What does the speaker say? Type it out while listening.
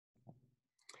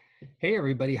Hey,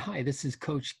 everybody. Hi, this is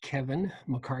Coach Kevin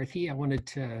McCarthy. I wanted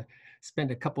to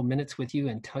spend a couple minutes with you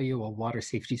and tell you a water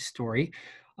safety story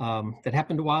that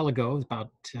happened a while ago. It was about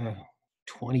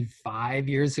 25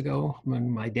 years ago when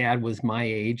my dad was my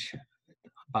age,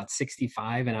 about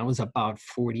 65, and I was about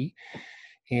 40.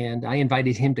 And I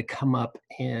invited him to come up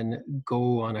and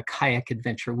go on a kayak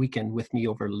adventure weekend with me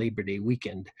over Labor Day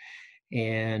weekend.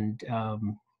 And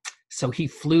so he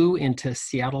flew into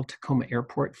Seattle Tacoma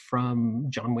Airport from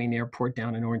John Wayne Airport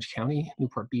down in Orange County,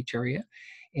 Newport Beach area.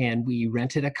 And we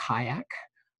rented a kayak,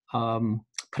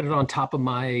 put it on top of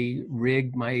my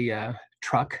rig, my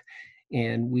truck,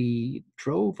 and we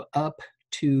drove up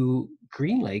to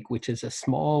Green Lake, which is a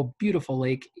small, beautiful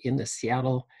lake in the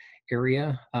Seattle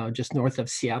area, just north of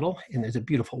Seattle. And there's a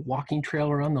beautiful walking trail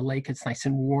around the lake. It's nice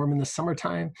and warm in the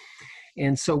summertime.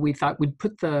 And so we thought we'd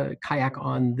put the kayak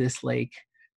on this lake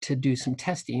to do some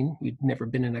testing. We'd never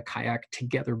been in a kayak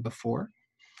together before.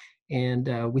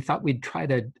 And we thought we'd try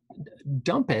to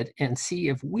dump it and see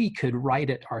if we could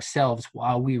ride it ourselves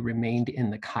while we remained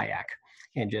in the kayak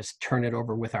and just turn it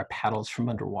over with our paddles from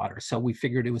underwater. So we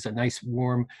figured it was a nice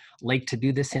warm lake to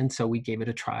do this in, so we gave it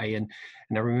a try. And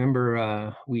I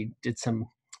remember we did some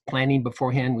planning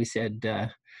beforehand. We said,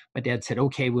 my dad said,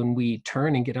 okay, when we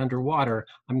turn and get underwater,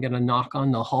 I'm gonna knock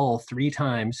on the hull 3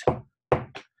 times.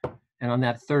 And on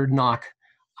that third knock,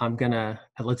 I'm gonna,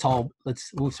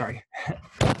 oh, sorry.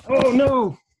 Oh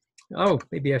no, oh,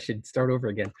 maybe I should start over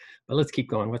again, but let's keep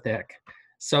going, what the heck.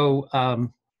 So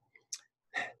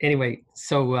anyway,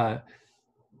 so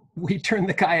we turned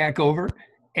the kayak over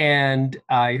and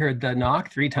I heard the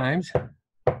knock 3 times.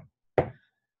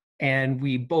 And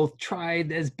we both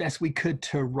tried as best we could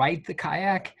to right the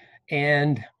kayak,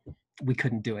 and we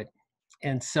couldn't do it.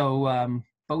 And so,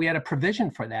 but we had a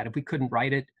provision for that. If we couldn't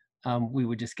right it, we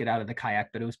would just get out of the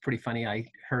kayak. But it was pretty funny. I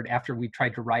heard after we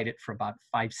tried to right it for about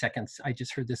 5 seconds, I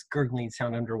just heard this gurgling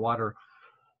sound underwater.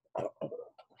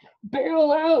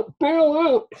 Bail out, bail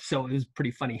out. So it was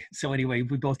pretty funny. So anyway,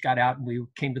 we both got out and we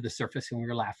came to the surface and we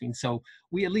were laughing. So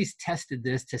we at least tested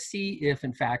this to see if,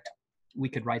 in fact, we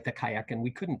could ride the kayak, and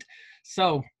we couldn't.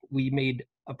 So we made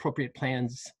appropriate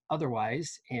plans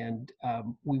otherwise, and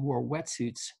we wore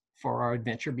wetsuits for our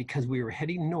adventure because we were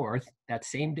heading north that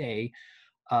same day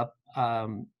up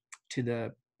on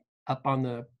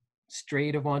the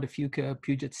Strait of Juan de Fuca,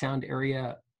 Puget Sound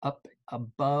area, up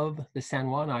above the San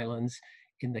Juan Islands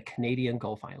in the Canadian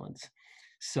Gulf Islands.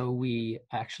 So we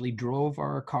actually drove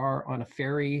our car on a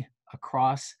ferry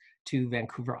across to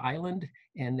Vancouver Island,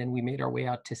 and then we made our way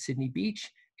out to Sydney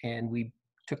Beach, and we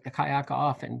took the kayak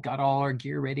off and got all our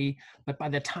gear ready. But by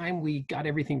the time we got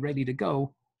everything ready to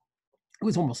go, it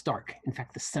was almost dark. In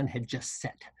fact, the sun had just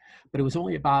set, but it was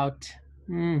only about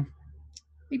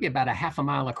maybe about a half a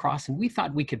mile across, and we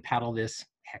thought we could paddle this,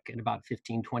 heck, in about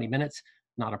 15, 20 minutes,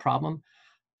 not a problem.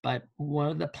 But one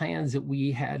of the plans that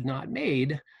we had not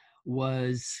made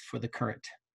was for the current.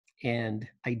 And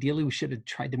ideally, we should have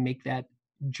tried to make that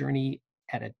journey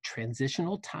at a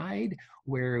transitional tide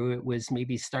where it was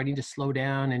maybe starting to slow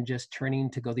down and just turning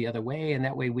to go the other way. And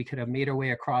that way we could have made our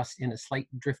way across in a slight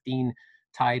drifting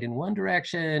tide in one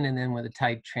direction. And then when the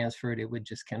tide transferred, it would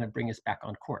just kind of bring us back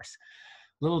on course.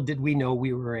 Little did we know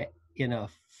we were in a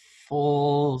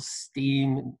full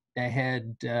steam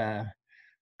ahead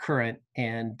current,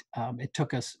 and it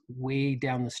took us way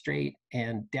down the strait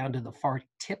and down to the far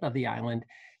tip of the island.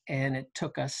 And it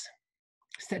took us,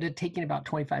 instead of taking about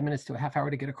 25 minutes to a half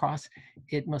hour to get across,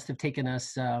 it must have taken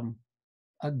us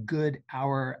a good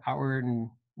hour and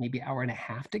maybe hour and a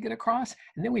half to get across.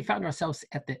 And then we found ourselves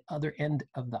at the other end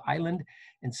of the island.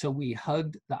 And so we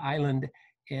hugged the island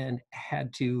and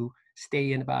had to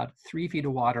stay in about 3 feet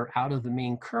of water out of the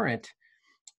main current,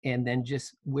 and then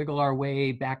just wiggle our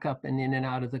way back up and in and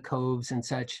out of the coves and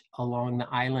such along the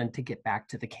island to get back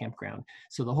to the campground.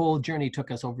 So the whole journey took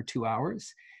us over 2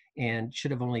 hours and should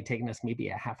have only taken us maybe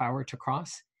a half hour to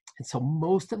cross. And so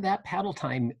most of that paddle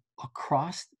time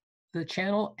across the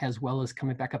channel, as well as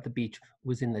coming back up the beach,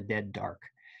 was in the dead dark.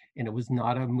 And it was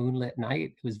not a moonlit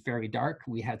night. It was very dark.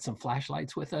 We had some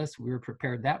flashlights with us. We were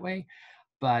prepared that way,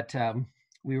 but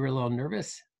we were a little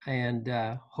nervous and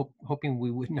hoping we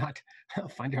would not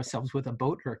find ourselves with a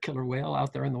boat or a killer whale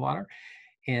out there in the water.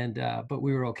 And but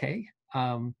we were okay.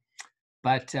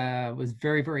 But it was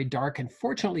very, very dark. And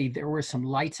fortunately, there were some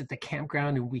lights at the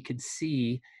campground, and we could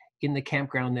see in the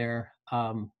campground there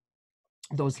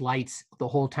those lights the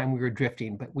whole time we were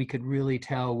drifting. But we could really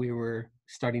tell we were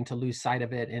starting to lose sight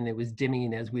of it, and it was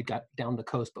dimming as we got down the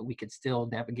coast, but we could still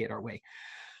navigate our way.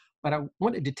 But I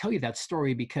wanted to tell you that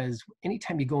story because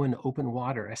anytime you go into open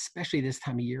water, especially this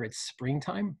time of year, it's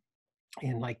springtime,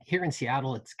 And like here in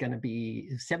Seattle, it's going to be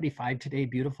 75 today,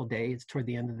 beautiful day. It's toward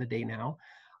the end of the day now.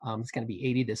 It's going to be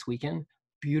 80 this weekend.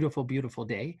 Beautiful, beautiful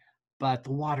day. But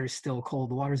the water's still cold.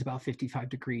 The water's about 55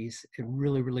 degrees and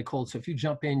really, really cold. So if you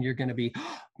jump in, you're going to be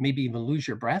maybe even lose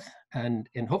your breath. And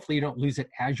hopefully you don't lose it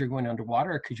as you're going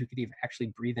underwater, because you could even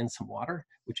actually breathe in some water,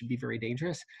 which would be very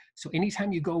dangerous. So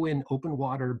anytime you go in open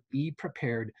water, be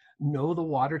prepared. Know the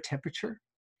water temperature.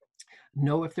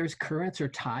 Know if there's currents or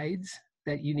tides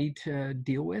that you need to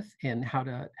deal with and how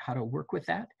to work with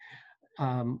that.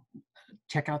 Um,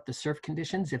 Check out the surf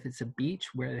conditions. If it's a beach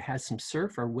where it has some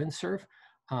surf or windsurf,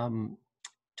 um,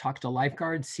 talk to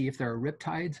lifeguards, see if there are rip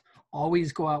tides.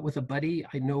 Always go out with a buddy.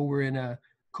 I know we're in a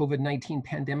COVID-19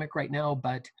 pandemic right now,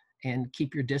 and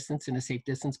keep your distance in a safe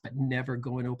distance, but never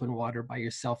go in open water by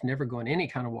yourself. Never go in any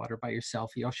kind of water by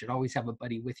yourself. You should always have a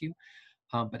buddy with you,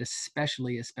 but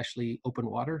especially open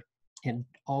water. And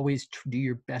always do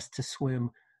your best to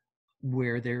swim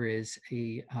where there is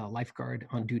a lifeguard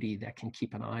on duty that can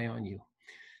keep an eye on you.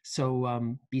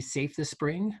 So be safe this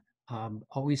spring.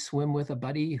 Always swim with a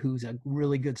buddy who's a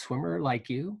really good swimmer like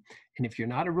you. And if you're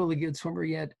not a really good swimmer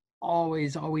yet,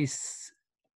 always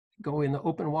go in the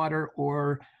open water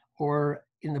or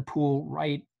in the pool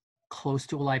right close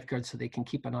to a lifeguard so they can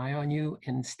keep an eye on you,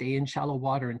 and stay in shallow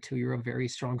water until you're a very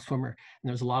strong swimmer. And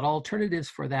there's a lot of alternatives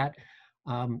for that.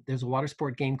 There's a water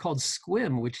sport game called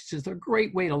Squim, which is a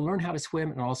great way to learn how to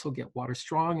swim and also get water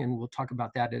strong. And we'll talk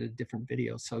about that in a different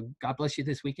video. So God bless you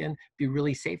this weekend. Be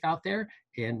really safe out there,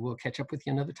 and we'll catch up with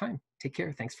you another time. Take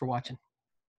care. Thanks for watching.